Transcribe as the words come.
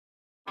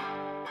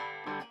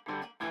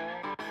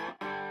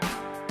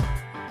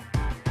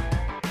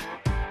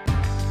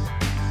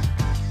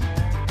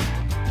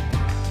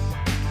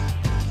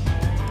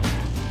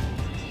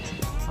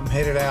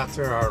headed out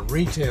to our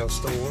retail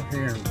store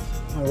here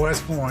in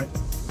West Point.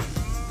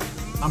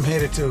 I'm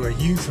headed to a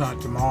youth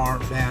hunt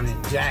tomorrow down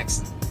in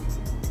Jackson.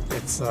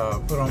 It's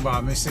put on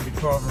by Mississippi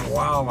Department of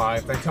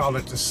Wildlife. They call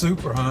it the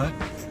Super Hunt.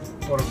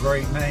 What a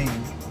great name.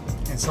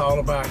 It's all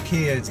about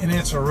kids, and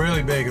it's a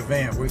really big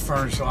event. We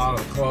furnish a lot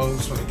of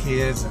clothes for the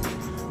kids, and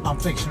I'm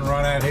fixing to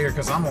run out here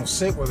because I'm going to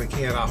sit with a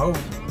kid, I hope,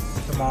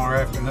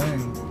 tomorrow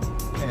afternoon,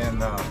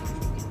 and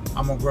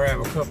I'm going to grab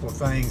a couple of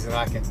things that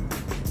I can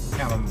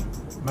kind of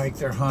make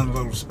their hunt a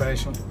little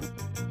special.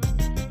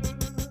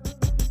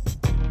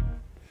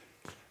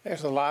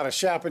 There's a lot of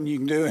shopping you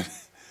can do in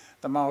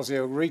the Mossy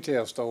Oak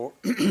retail store,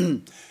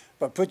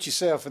 but put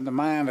yourself in the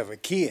mind of a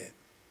kid.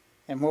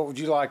 And what would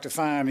you like to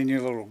find in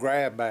your little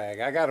grab bag?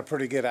 I got a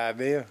pretty good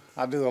idea.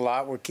 I do a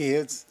lot with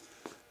kids.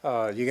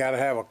 You got to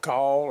have a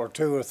call or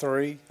two or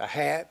three, a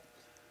hat,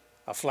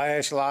 a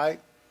flashlight,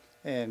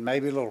 and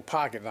maybe a little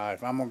pocket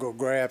knife. I'm gonna go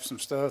grab some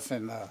stuff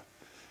and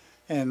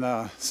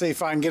see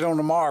if I can get on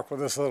the mark with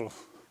this little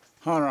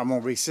hunter I'm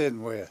gonna be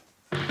sitting with.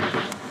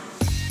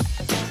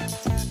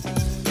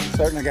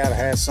 Certainly got to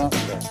have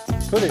something to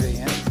put it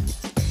in.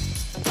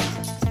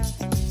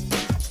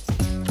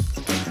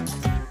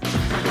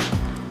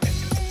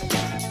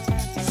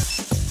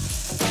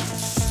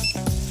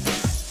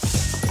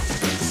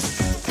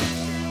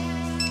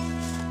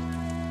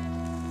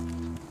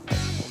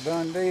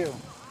 Done deal.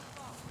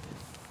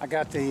 I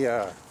got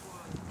the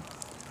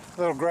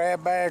little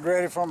grab bag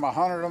ready for my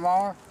hunter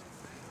tomorrow.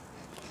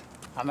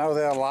 I know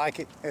they'll like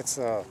it. It's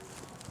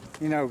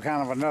you know,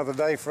 kind of another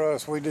day for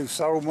us. We do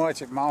so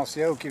much at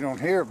Mossy Oak you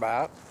don't hear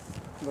about,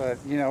 but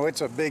you know,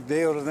 it's a big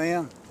deal to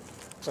them,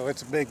 so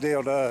it's a big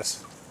deal to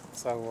us.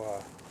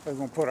 So we're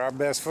gonna put our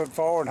best foot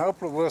forward, and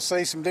hopefully we'll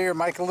see some deer,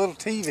 make a little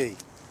TV.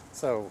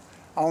 So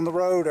on the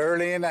road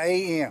early in the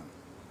AM.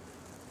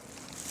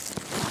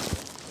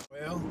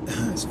 Well,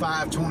 it's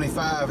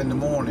 5:25 in the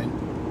morning.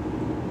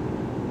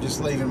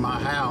 Just leaving my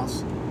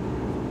house,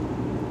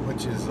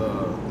 which is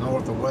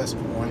north of West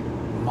Point,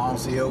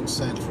 Mossy Oak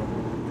Central.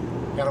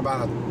 Got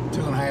about a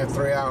 2.5,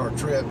 3 hour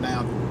trip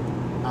now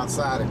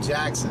outside of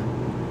Jackson,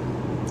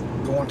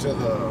 going to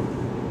the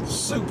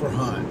Super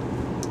Hunt.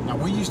 Now,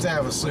 we used to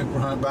have a Super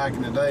Hunt back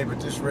in the day, but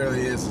this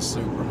really is a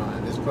Super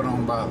Hunt. It's put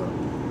on by the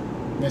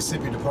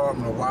Mississippi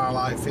Department of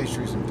Wildlife,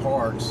 Fisheries and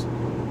Parks,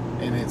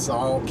 and it's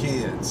all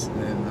kids.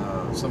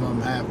 And some of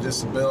them have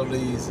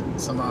disabilities, and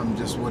some of them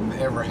just wouldn't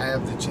ever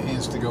have the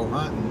chance to go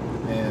hunting.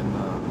 And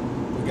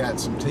we got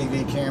some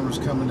TV cameras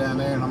coming down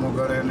there, and I'm gonna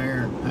go down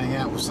there and hang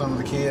out with some of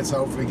the kids,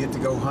 hopefully get to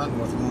go hunting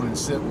with one and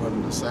sit with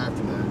them this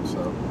afternoon.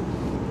 So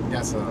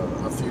got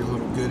a few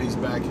little goodies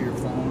back here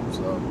for them,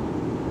 so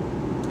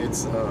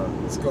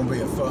it's gonna be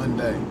a fun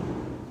day.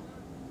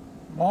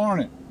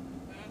 Morning.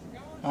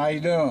 How you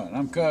doing?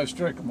 I'm Cuz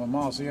Strickland with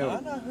Mossy Oak. I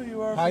know who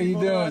you are. How you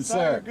doing,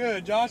 sir?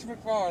 Good. Josh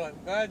McFarland.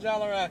 Glad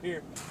y'all are out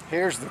here.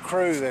 Here's the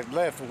crew that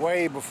left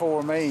way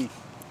before me.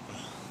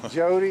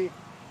 Jody,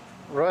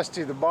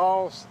 Rusty the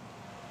boss,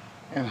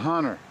 and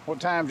Hunter.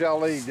 What time did y'all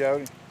leave,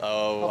 Jody?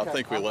 Oh, okay. I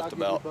think we left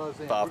about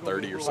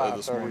 5:30 or so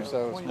this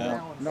morning.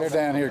 Yeah. They're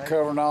down here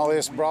covering all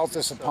this, brought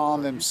this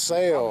upon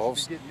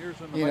themselves,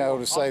 you know,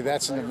 to say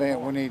that's an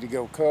event we need to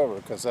go cover,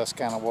 because that's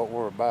kind of what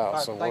we're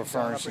about. So we're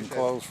furnishing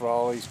clothes for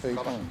all these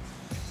people and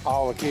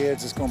all the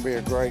kids. It's going to be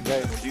a great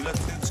day. Did you look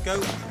through the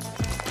scope?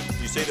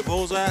 Did you see the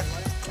bullseye?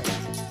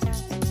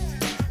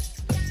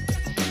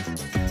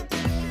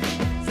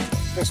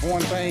 There's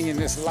one thing in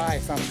this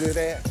life I'm good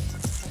at.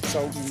 It's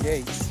opening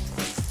gates.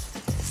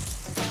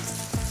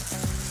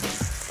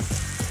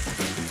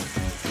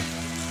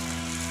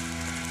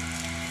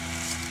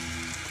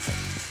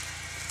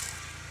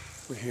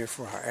 We're here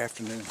for our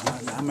afternoon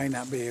hunt. I may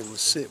not be able to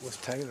sit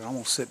with Taylor. I'm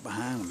gonna sit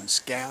behind him and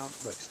scout,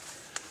 but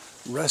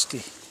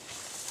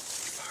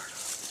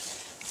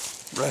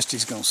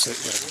Rusty's gonna sit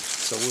with him,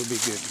 so we'll be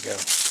good to go.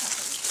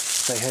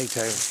 Say hey,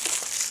 Taylor.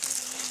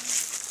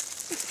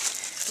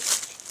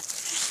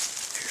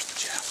 Here's the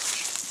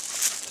challenge.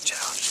 The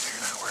challenge is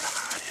figuring out where to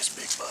hide his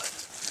big butt.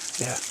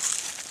 Yeah.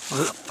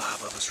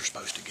 Five of us are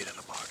supposed to get in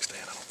a box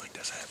stand. I don't think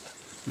that's happening.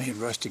 Me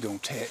and Rusty gonna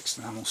text,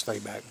 and I'm gonna stay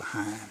back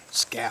behind,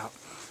 scout.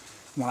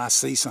 When I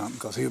see something,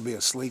 because he'll be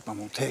asleep, I'm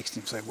gonna text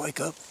him, say, wake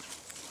up.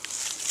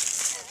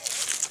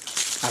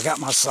 I got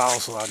my saw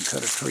so I can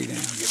cut a tree down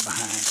and get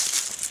behind.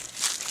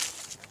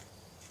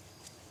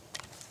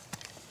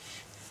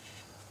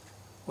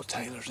 Well,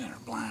 Taylor's in her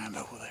blind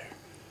over there.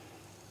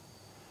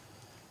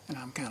 And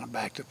I'm kind of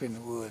backed up in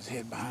the woods,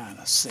 hid behind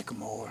a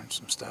sycamore and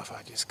some stuff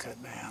I just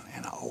cut down,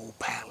 and an old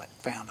pallet.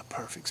 Found a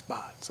perfect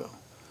spot. So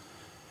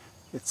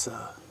it's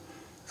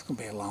gonna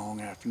be a long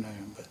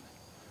afternoon, but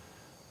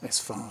it's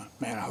fun.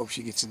 Man, I hope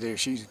she gets it there.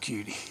 She's a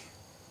cutie.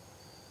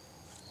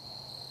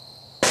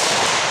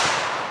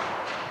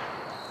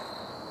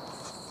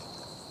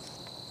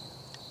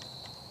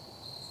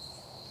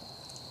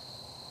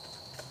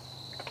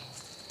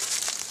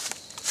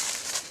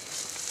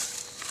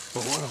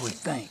 Well, what do we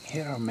think?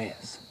 Hit or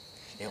miss?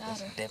 It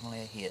was definitely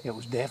a hit. It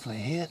was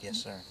definitely a hit?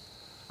 Yes, sir.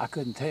 I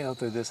couldn't tell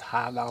through this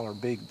high-dollar,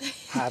 big,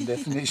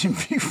 high-definition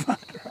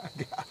viewfinder I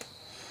got.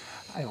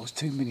 There was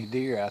too many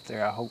deer out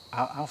there.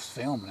 I was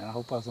filming it. I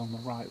hope I was on the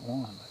right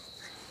one.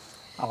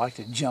 But I like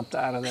to jump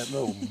out of that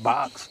little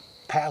box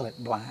pallet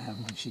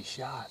blind when she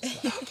shot.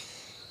 So.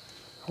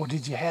 Well,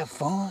 did you have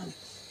fun?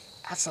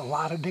 That's a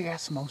lot of deer.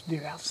 That's the most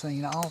deer I've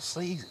seen all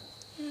season.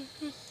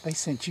 They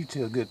sent you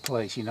to a good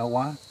place. You know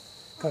why?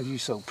 Because you're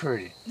so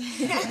pretty.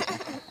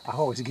 I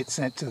always get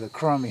sent to the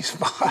crummy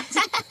spots.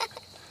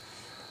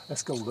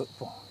 Let's go look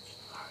for them.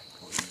 All right.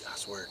 Well, I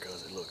swear,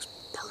 cuz it looks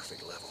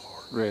perfect level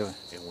heart. Really?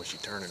 And when she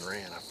turned and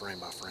ran, I frame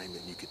by frame,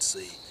 and you could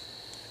see,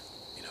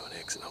 you know, an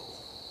exit hole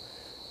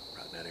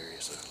right in that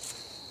area. So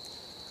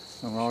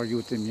Don't argue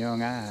with them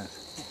young eyes.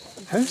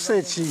 Who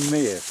said she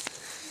missed?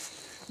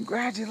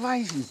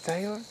 Congratulations,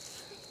 Taylor.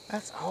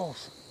 That's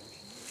awesome.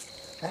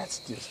 That's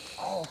just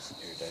awesome.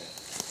 here, Dad.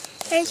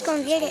 Who's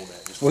gonna get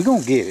it? We're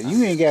gonna get it.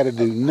 You ain't gotta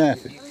do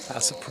nothing.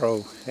 That's a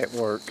pro at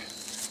work.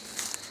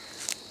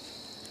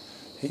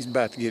 He's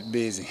about to get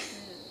busy.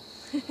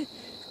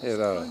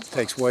 It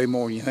takes way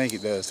more than you think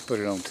it does to put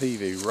it on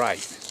TV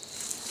right.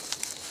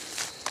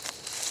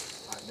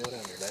 All right, kneel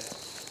down there, Dad.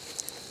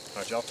 All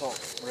right, y'all talk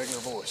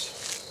regular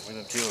voice. We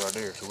done killed our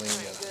deer, so we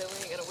ain't gotta. Good, we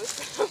ain't gotta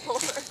whisper no more.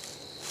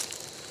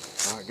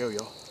 All right, go,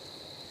 y'all.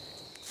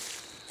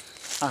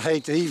 I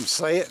hate to even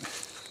say it,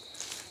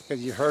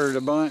 because you heard it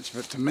a bunch,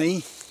 but to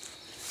me,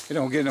 it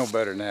don't get no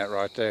better than that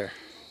right there.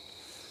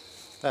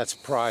 That's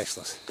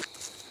priceless.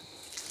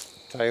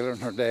 Taylor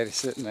and her daddy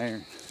sitting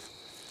there.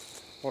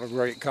 What a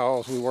great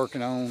cause we're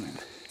working on. And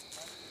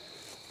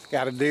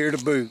got a deer to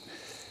boot.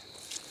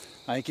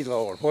 Thank you,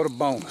 Lord. What a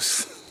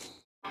bonus.